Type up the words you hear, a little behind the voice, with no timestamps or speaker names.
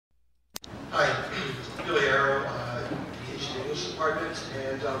moment,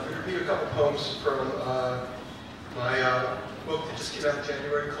 and I'm going to read a couple poems from my book that just came out in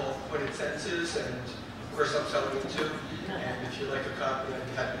January called Pointed Sentences, and of course I'm selling it too. And if you'd like a copy, I'd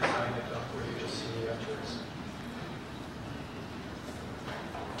be happy to sign it for you. You'll see me afterwards.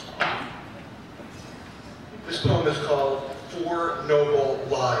 This poem is called Four Noble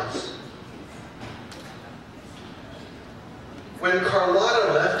Lies. When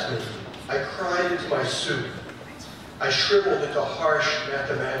Carlotta left me, I cried into my soup. I shriveled into harsh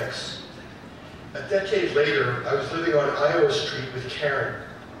mathematics. A decade later, I was living on Iowa Street with Karen.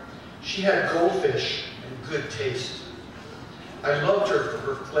 She had goldfish and good taste. I loved her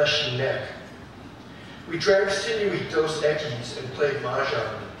for her fleshy neck. We drank sinewy Dos Equis and played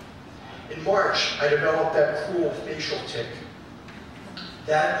mahjong. In March, I developed that cruel facial tic.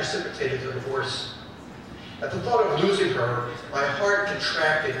 That precipitated the divorce. At the thought of losing her, my heart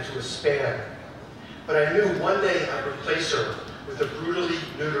contracted into a span. But I knew one day I'd replace her with a brutally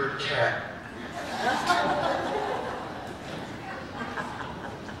neutered cat.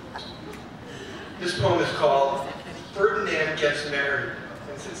 This poem is called Ferdinand Gets Married.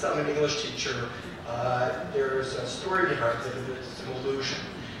 And since I'm an English teacher, there's a story behind it, and it's an illusion.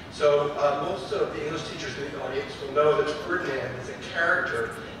 So most of the English teachers in the audience will know that Ferdinand is a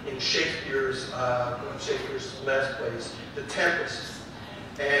character in Shakespeare's, one of Shakespeare's last plays, The Tempest.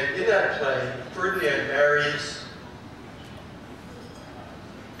 And in that play, Ferdinand marries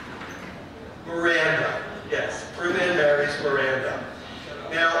Miranda. Yes, Ferdinand marries Miranda.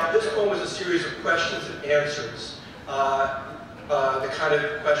 Now, this poem is a series of questions and answers, the kind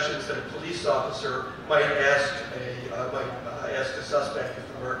of questions that a police officer might ask a suspect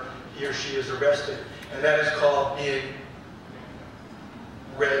before he or she is arrested, and that is called being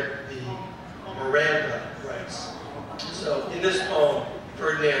read the Miranda rights. So, in this poem,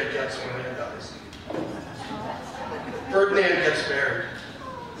 Ferdinand gets Mirandized. Ferdinand gets married.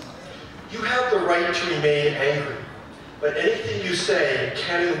 You have the right to remain angry, but anything you say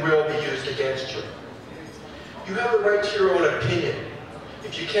can and will be used against you. You have the right to your own opinion.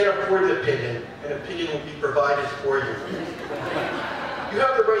 If you can't afford an opinion will be provided for you. You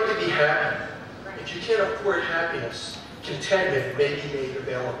have the right to be happy. If you can't afford happiness, contentment may be made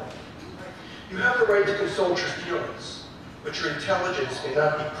available. You have the right to consult your feelings, but your intelligence may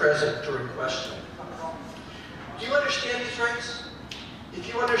not be present during questioning. Do you understand these rights? If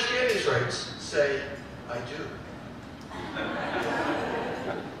you understand these rights, say, I do.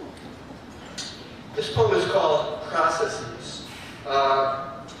 This poem is called Processes.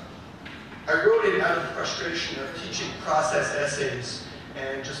 I wrote it out of the frustration of teaching process essays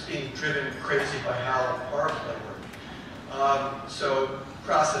and just being driven crazy by how hard they were. So,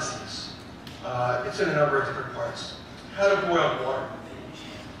 processes. It's in a number of different parts. How to boil water.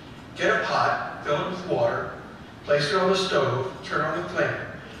 Get a pot, fill it with water, place it on the stove, turn on the flame.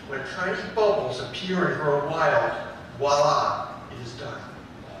 When tiny bubbles appear and grow wild, voila, it is done.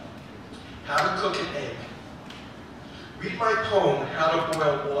 How to cook an egg. Read my poem, How to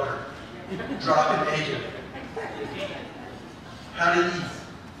Boil Water. Drop an egg in it. How to eat.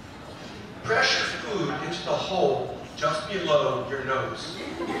 Press your food into the hole just below your nose.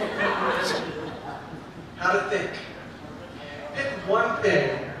 How to think. Pick one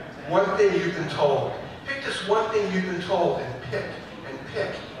thing you've been told. Pick this one thing you've been told and pick and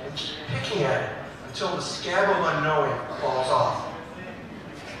pick and keep picking at it until the scab of unknowing falls off.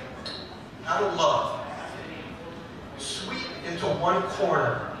 How to love. Sweep into one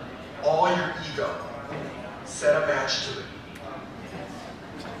corner all your ego. Set a match to it.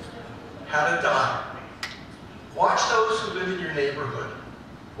 How to die. Watch those who live in your neighborhood.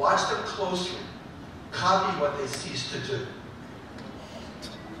 Watch them closely. Copy what they cease to do.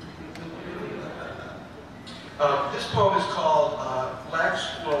 This poem is called Black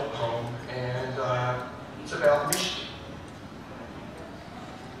Squirrel Poem, and it's about Michigan.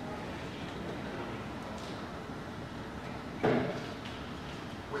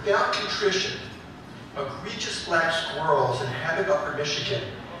 Without contrition, egregious black squirrels inhabit upper Michigan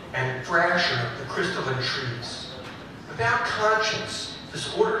and fracture the crystalline trees. Without conscience,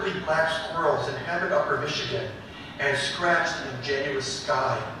 disorderly black squirrels inhabit upper Michigan and scratch the ingenuous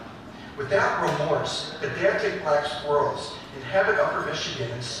sky. Without remorse, pedantic black squirrels inhabit upper Michigan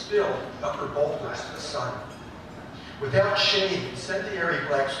and spill upper boulders to the sun. Without shame, incendiary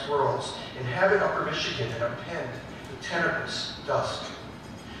black squirrels inhabit upper Michigan and append the tenebrous dusk.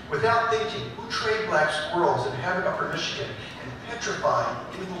 Without thinking, who trained black squirrels inhabit upper Michigan and petrify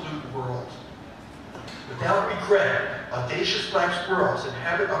involute world? Without regret, audacious black squirrels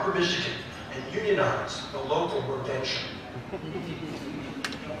inhabit upper Michigan and unionize the local rodentia.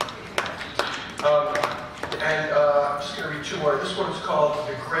 I'm just going to read two more. This one is called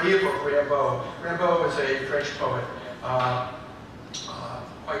The Grave of Rimbaud. Rimbaud is a French poet, quite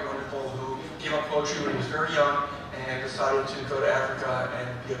wonderful, who gave up poetry when he was very young and decided to go to Africa and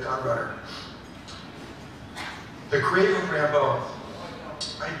be a gun runner. The Grave of Rimbaud.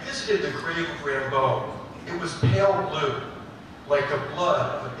 I visited the grave of Rimbaud. It was pale blue, like the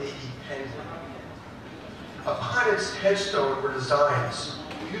blood of a baby penguin. Upon its headstone were designs,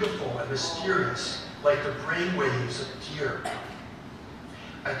 beautiful and mysterious, like the brain waves of deer.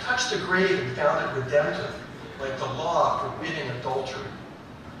 I touched the grave and found it redemptive, like the law forbidding adultery.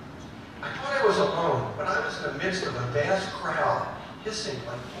 I thought I was alone, but I was in the midst of a vast crowd, hissing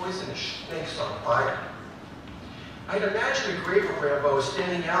like poisonous snakes on fire. I'd imagined the grave of Rimbaud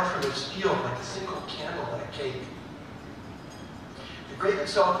standing out from its field like a single candle in a cake. The grave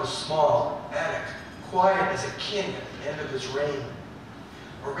itself was small, attic, quiet as a king at the end of his reign.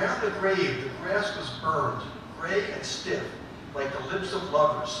 Around the grave, the grass was burned, gray and stiff, like the lips of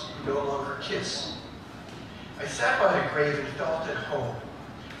lovers who no longer kiss. I sat by the grave and felt at home,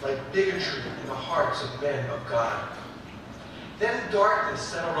 like bigotry in the hearts of men of God. Then darkness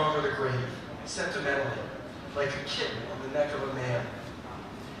settled over the grave, sentimentally, like a kitten on the neck of a man.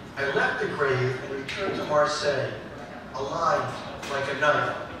 I left the grave and returned to Marseille, aligned like a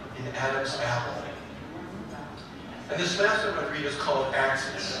knife in Adam's apple. And this last one I'm going to read is called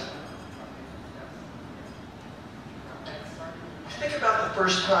Axes. Think about the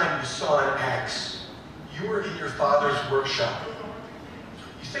first time you saw an axe. You were in your father's workshop.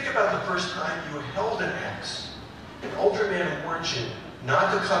 You think about the first time you held an axe. An older man warned you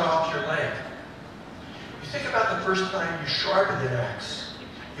not to cut off your leg. You think about the first time you sharpened an axe.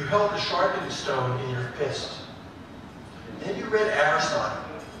 You held the sharpening stone in your fist. Then you read Aristotle.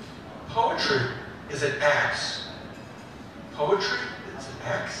 Poetry is an axe. Poetry is an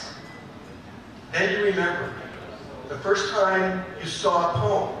axe. Then you remember the first time you saw a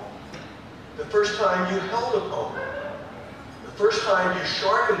poem, the first time you held a poem, the first time you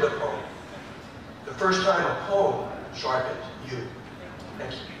sharpened a poem, the first time a poem sharpened you.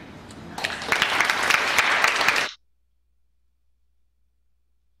 Thank you.